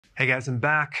Hey guys, I'm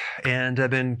back, and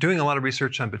I've been doing a lot of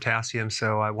research on potassium,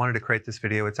 so I wanted to create this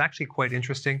video. It's actually quite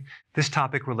interesting. This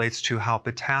topic relates to how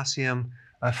potassium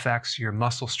affects your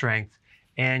muscle strength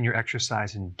and your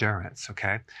exercise endurance,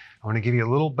 okay? I want to give you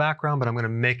a little background, but I'm going to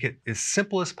make it as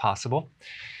simple as possible.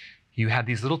 You have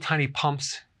these little tiny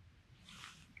pumps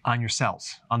on your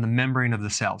cells, on the membrane of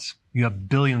the cells. You have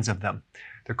billions of them.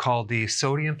 They're called the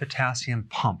sodium-potassium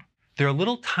pump. They're a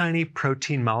little tiny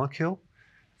protein molecule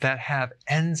that have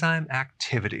enzyme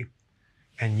activity,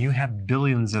 and you have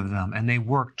billions of them, and they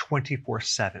work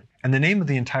 24/7. And the name of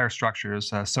the entire structure is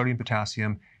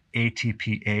sodium-potassium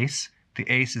ATPase. The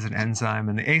ACE is an enzyme,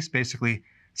 and the ACE basically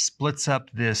splits up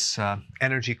this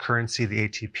energy currency, the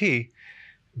ATP,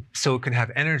 so it can have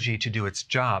energy to do its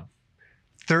job.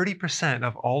 30%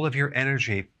 of all of your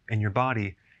energy in your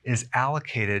body is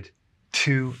allocated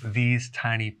to these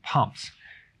tiny pumps.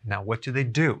 Now, what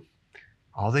do?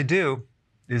 All they do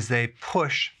is they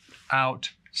push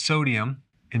out sodium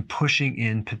and pushing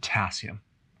in potassium.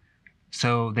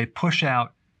 So they push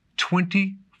out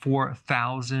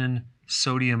 24,000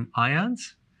 sodium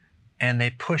ions, and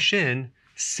they push in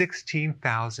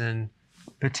 16,000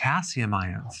 potassium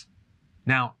ions.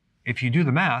 Now, if you do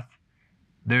the math,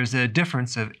 there's a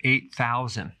difference of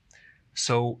 8,000.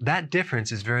 So that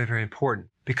difference is very, very important,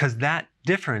 because that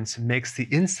difference makes the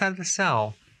inside of the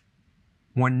cell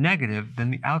more negative than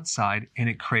the outside, and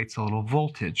it creates a little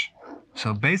voltage.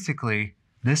 So basically,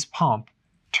 this pump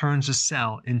turns a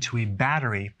cell into a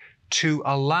battery to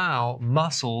allow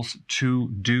muscles to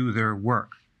do their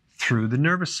work through the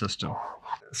nervous system.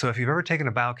 So if you've ever taken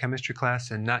a biochemistry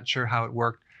class and not sure how it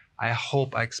worked, I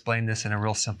hope I explained this in a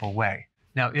real simple way.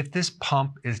 Now, if this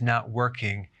pump is not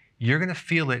working, you're going to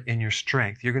feel it in your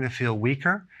strength. You're going to feel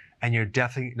weaker, and you're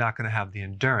definitely not going to have the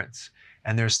endurance.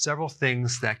 And there's several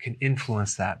things that can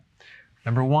influence that.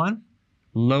 Number one,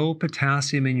 low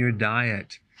potassium in your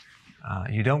diet.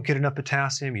 You don't get enough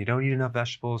potassium, you don't eat enough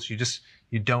vegetables, you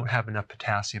don't have enough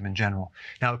potassium in general.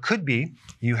 Now, it could be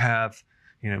you have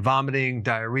vomiting,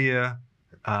 diarrhea,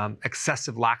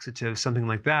 excessive laxatives, something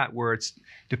like that, where it's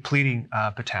depleting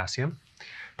potassium.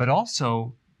 But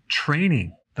also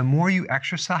training. The more you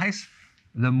exercise,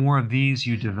 the more of these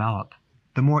you develop.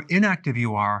 The more inactive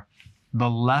you are, the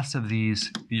less of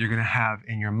these you're going to have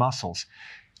in your muscles.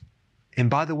 And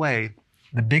by the way,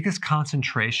 the biggest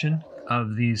concentration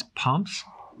of these pumps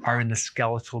are in the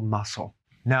skeletal muscle.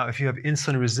 Now, if you have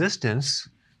insulin resistance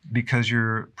because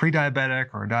you're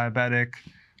pre-diabetic or diabetic,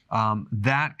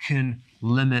 that can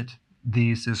limit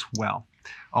these as well.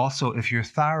 Also, if your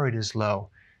thyroid is low,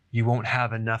 you won't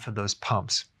have enough of those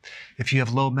pumps. If you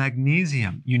have low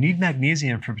magnesium, you need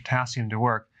magnesium for potassium to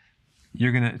work.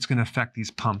 It's going to affect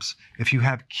these pumps. If you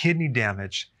have kidney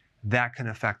damage, that can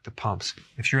affect the pumps.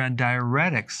 If you're on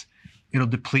diuretics, it'll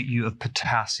deplete you of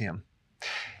potassium.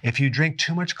 If you drink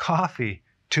too much coffee,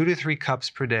 2 to 3 cups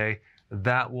per day,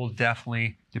 that will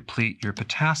definitely deplete your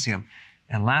potassium.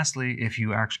 And lastly, if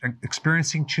you are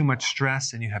experiencing too much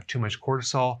stress and you have too much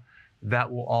cortisol,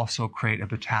 that will also create a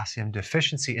potassium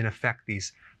deficiency and affect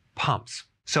these pumps.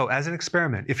 So as an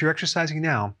experiment, if you're exercising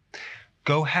now,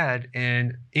 go ahead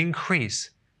and increase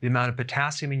the amount of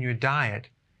potassium in your diet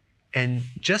and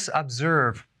just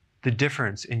observe the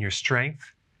difference in your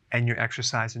strength and your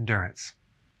exercise endurance.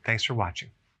 Thanks for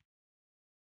watching.